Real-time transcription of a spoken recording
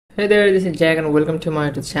Hey there, this is Jack and welcome to my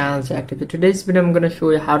YouTube channel, Jack TV. Today's video I'm going to show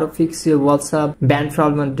you how to fix your WhatsApp ban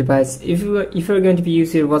problem on the device. If you're going to be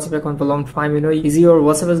using your WhatsApp account for a long time, is your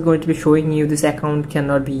WhatsApp is going to be showing you this account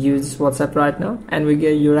cannot be used WhatsApp right now, and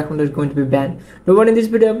your account is going to be banned. Now, in this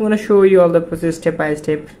video I'm going to show you all the process step by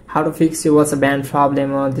step how to fix your WhatsApp ban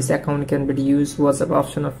problem or this account can be used WhatsApp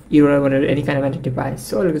option of error on any kind of Android device.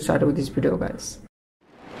 So let's get started with this video, guys.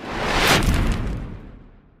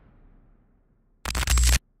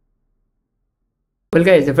 Well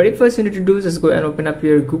guys, the very first thing you need to do is just go and open up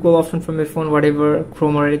your Google option from your phone, whatever,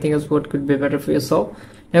 Chrome or anything else what could be better for yourself.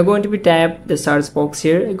 Now going to be tap the search box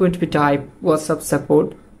here. You're going to be type WhatsApp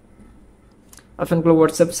support. Option called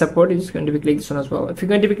WhatsApp support is going to be click this one as well. If you're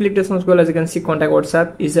going to be click this one as well, as you can see, contact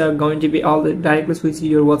WhatsApp is going to be all the directly switch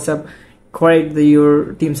your WhatsApp, correct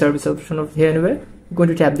your team service option of here anywhere. You're going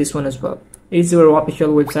to tap this one as well. It's your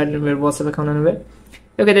official website and your WhatsApp account anywhere.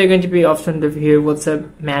 Okay, there's going to be option of here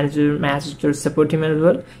WhatsApp manager support team as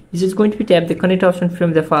well. This is going to be tap the connect option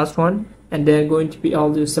from the first one, and then going to be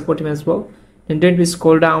all the support team as well. Then don't be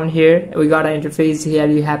scroll down here. We got an interface here.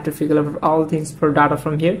 You have to figure out all things for data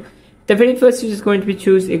from here. The very first is going to be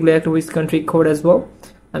choose exactly which country code as well.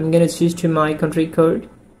 I'm gonna choose to my country code.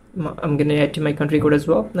 I'm gonna add to my country code as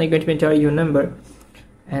well. Now you're going to enter your number,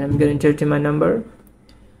 and I'm gonna enter to my number.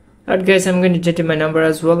 Alright guys, I'm going to enter to my number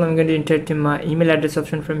as well. I'm going to enter to my email address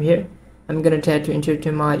option from here. I'm going to try to enter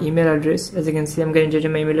to my email address. As you can see, I'm going to enter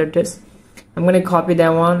to my email address. I'm going to copy that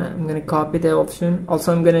one. I'm going to copy the option.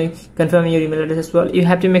 Also, I'm going to confirm your email address as well. You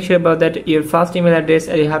have to make sure about that your first email address,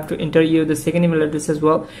 and you have to enter the second email address as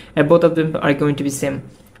well, and both of them are going to be same.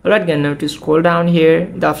 Alright guys, now to scroll down here,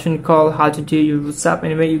 the option called how to do your WhatsApp.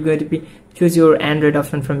 Anyway, you're going to be choose your Android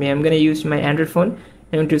option from here. I'm going to use my Android phone.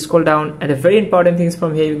 I'm going to scroll down, and the very important things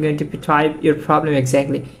from here, you're going to be type your problem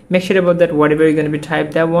exactly. Make sure about that whatever you're going to be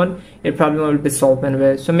type that one, your problem will be solved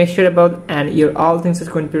anyway. So make sure about and your all things is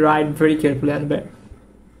going to be right very carefully anyway.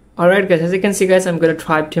 Alright guys, as you can see guys, I'm going to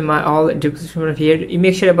type to my all description from here. You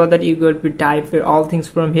make sure about that you're going to be type for all things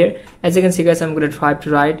from here. As you can see guys, I'm going to type to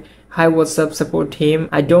write hi WhatsApp support team.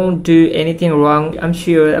 I don't do anything wrong. I'm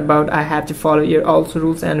sure about I have to follow your also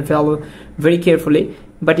rules and follow very carefully.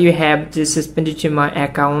 But you have just suspended to my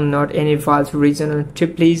account, not any false reason, to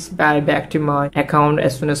please buy back to my account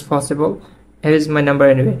as soon as possible. Here is my number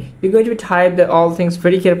anyway. You're going to be type the all things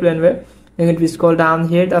very carefully anyway. You're going to be scroll down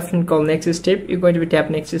here, the option called next step. You're going to be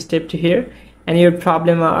tap next step to here, and your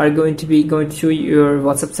problem are going to show your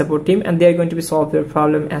WhatsApp support team, and they're going to be solve your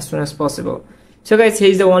problem as soon as possible. So guys,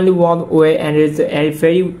 here's the only one way, and it's a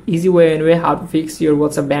very easy way anyway how to fix your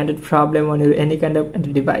WhatsApp banded problem on any kind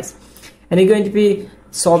of device. And you're going to be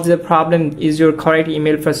solve the problem is your correct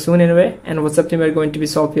email for soon anyway, and WhatsApp team are going to be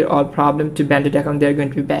solve your all problem to banded account. They're going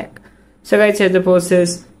to be back. So guys, here's the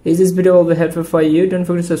process. Is this video will be helpful for you? Don't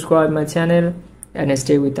forget to subscribe my channel and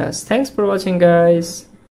stay with us. Thanks for watching guys.